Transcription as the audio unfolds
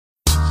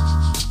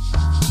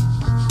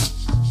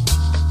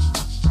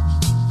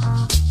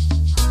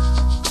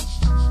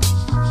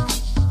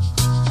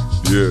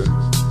Yeah.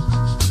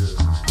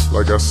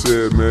 Like I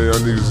said, man, y'all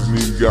niggas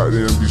need to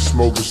goddamn be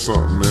smoking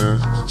something, man.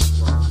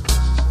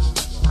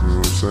 You know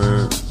what I'm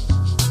saying?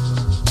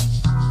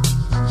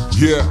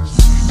 Yeah,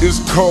 it's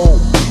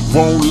cold,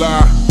 won't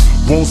lie.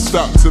 Won't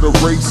stop till the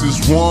race is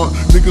won.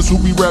 Niggas who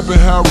be rapping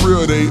how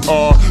real they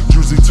are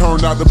usually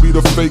turn out to be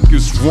the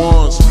fakest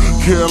ones.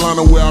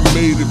 Carolina where I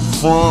made it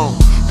from.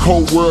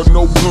 Cold world,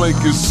 no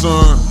blankets,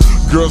 son.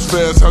 Girls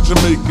fast, how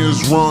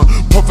Jamaicans run.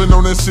 Puffin'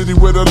 on that city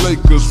where the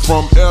Lakers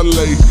from.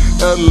 LA,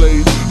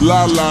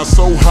 la la,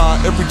 so high,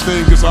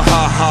 everything is a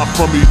high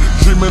from me.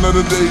 Dreaming of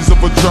the days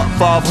of a drop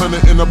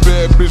 500 and a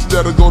bad bitch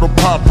that'll go to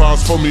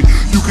Popeyes for me.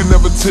 You can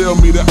never tell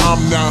me that I'm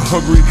not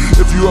hungry.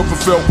 If you ever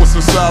felt what's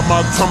inside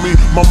my tummy,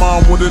 my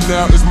mind wondering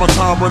now, is my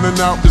time running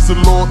out? Is the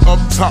Lord up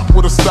top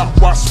with a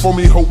stopwatch for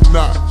me? Hope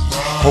not,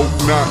 hope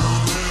not,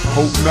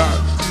 hope not,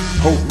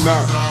 hope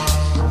not.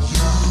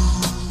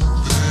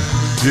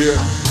 Yeah.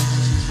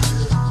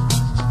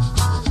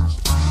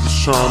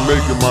 Tryna make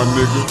it, my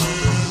nigga.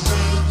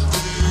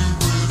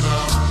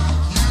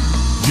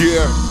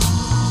 Yeah.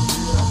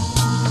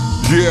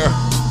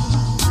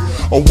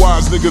 A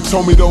wise nigga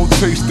told me don't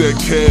chase that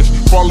cash.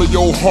 Follow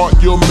your heart,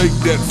 you'll make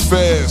that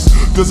fast.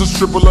 Does a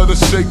stripper let her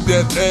shake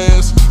that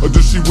ass? Or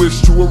does she wish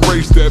to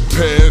erase that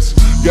past?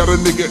 Got a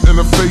nigga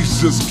in the face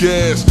just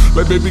gas.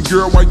 Like, baby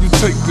girl, why you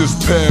take this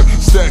path?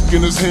 Stack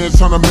in his hand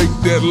tryna make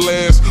that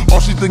last.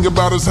 All she think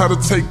about is how to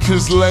take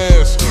his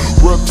last.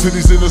 Rub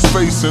titties in his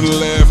face and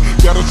laugh.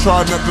 Gotta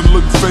try not to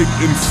look fake,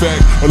 in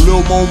fact. A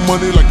little more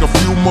money, like a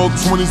few more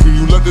 20s when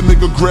you let the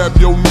nigga grab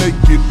your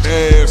naked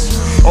ass.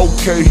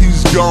 Okay,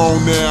 he's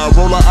gone now.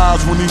 Roll her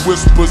eyes when he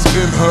whispers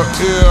in her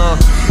ear.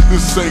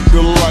 This ain't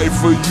the life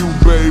for you,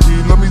 baby.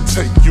 Let me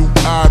take you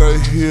out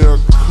of here,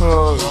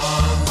 cuz.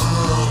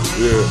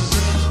 Yeah.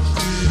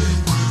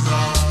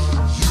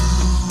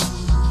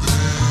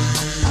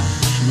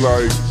 She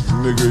like,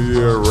 nigga,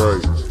 yeah,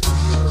 right.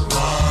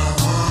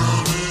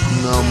 You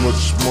know how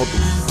much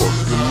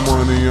motherfucking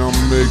money I'm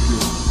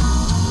making.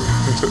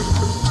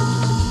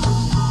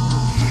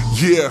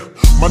 Yeah.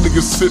 My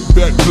niggas sit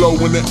back, blow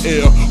in the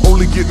air.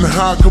 Only getting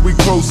high cause we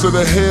closer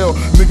to hell.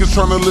 Niggas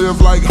tryna live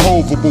like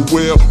Hova, but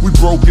well, we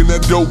broke in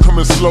that dough,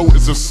 coming slow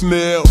as a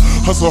snail.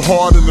 Hustle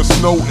hard in the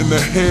snow and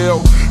the hail.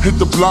 Hit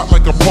the block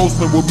like a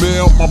postman with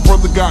mail. My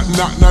brother got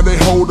knocked, now they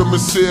hold him in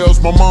cells.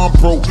 My mom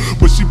broke,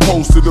 but she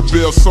posted a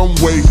bill some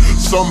way,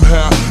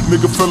 somehow.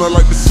 Nigga feeling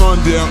like the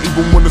sun down,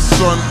 even when the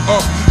sun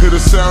up. Hear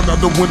the sound out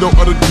the window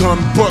of the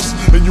gun bust.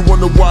 And you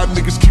wonder why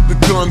niggas keep the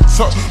gun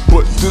tucked.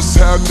 But this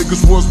how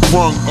niggas was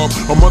brung up.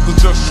 A mother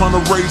just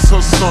tryna raise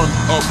her son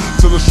up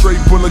till a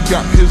straight bullet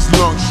got his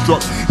lungs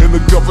struck. And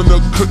the governor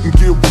couldn't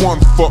give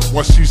one fuck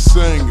while she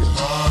sang it.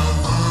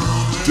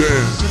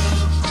 Damn.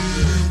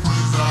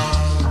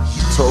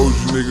 Told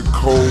you nigga,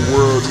 cold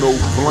world, no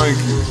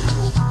blanket.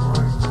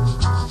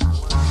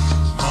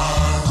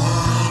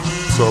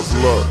 Tough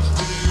luck.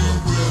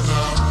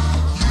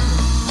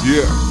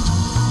 Yeah.